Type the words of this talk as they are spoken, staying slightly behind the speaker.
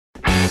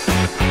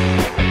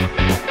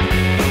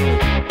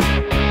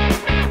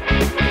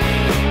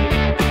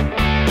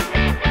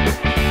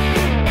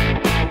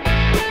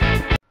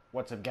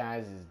What's up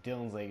guys, it's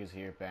Dylan's Legos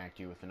here, back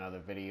to you with another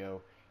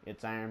video.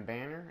 It's Iron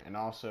Banner, and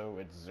also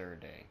it's Xur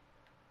Day.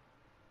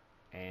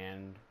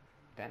 And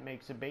that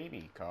makes a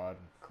baby called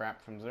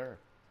Crap from Xur.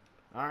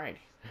 Alright,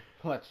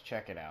 let's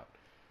check it out.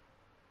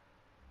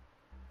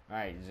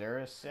 Alright,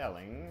 Xur is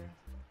selling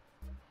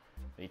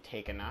the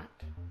Take a Knot,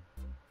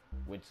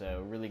 which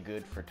is really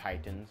good for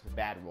Titans.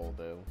 Bad roll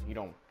though. You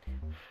don't.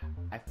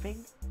 I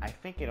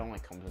think it only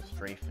comes with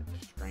strength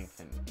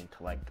and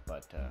intellect,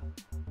 but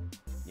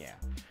yeah.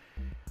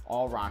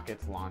 All rocket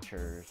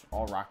launchers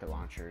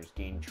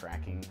gain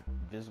tracking,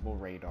 visible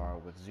radar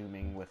with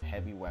zooming with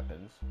heavy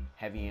weapons.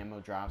 Heavy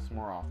ammo drops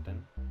more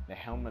often. The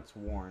helmet's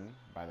worn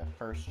by the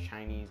first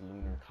Chinese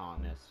lunar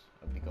colonists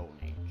of the Golden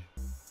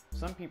Age.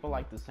 Some people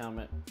like this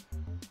helmet.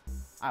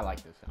 I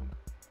like this helmet.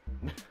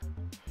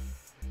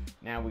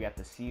 Now we got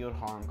the sealed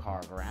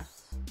Harmkar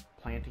grafts.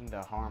 Planting the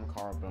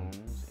Harmkar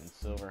bones in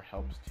silver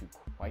helps to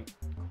quite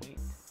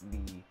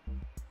the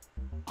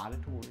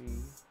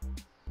auditory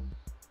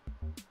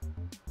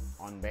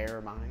on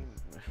bear mine.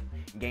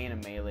 Gain a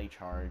melee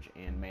charge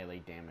and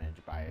melee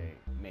damage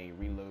may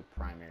reload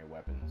primary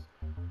weapons.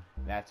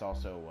 That's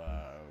also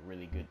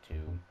really good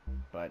too,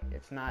 but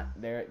it's not.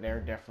 There are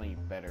definitely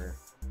better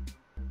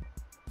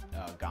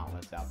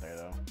gauntlets out there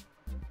though.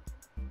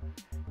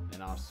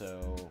 And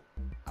also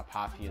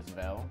Apotheosis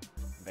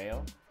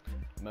veil.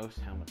 Most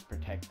helmets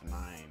protect the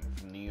mind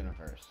from the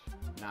universe.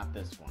 Not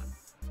this one.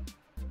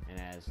 And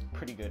has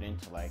pretty good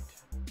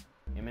intellect.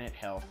 Imminent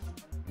health,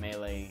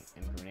 melee,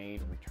 and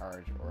grenade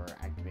recharge or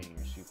activating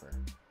your super.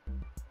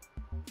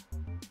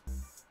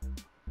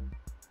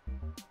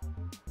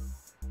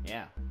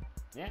 Yeah.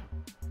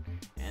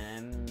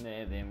 And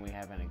then we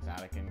have an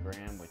exotic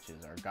engram, which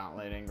is our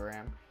gauntlet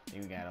engram.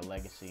 Then we got a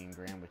legacy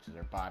engram, which is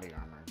our body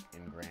armor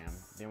engram.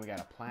 Then we got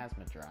a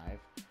plasma drive.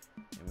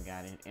 Then we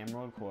got an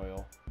emerald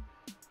coil,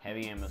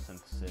 heavy ammo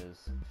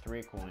synthesis,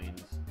 3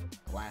 coins,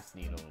 glass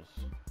needles,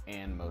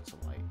 and motes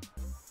of light.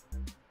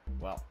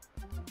 Well,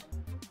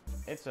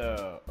 it's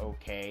a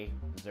okay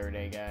Xur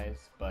Day, guys,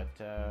 but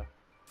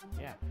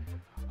yeah,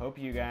 hope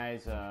you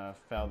guys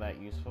found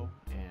that useful,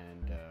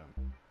 and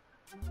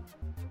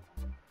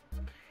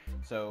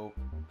so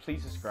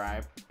please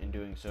subscribe. In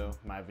doing so,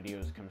 my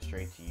videos come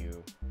straight to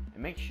you,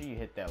 and make sure you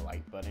hit that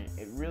like button.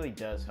 It really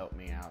does help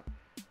me out.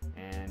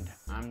 And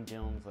I'm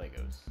Dylan's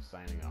Legos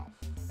signing off,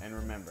 and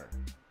remember,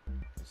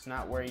 it's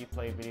not where you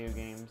play video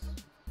games,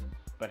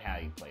 but how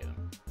you play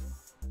them.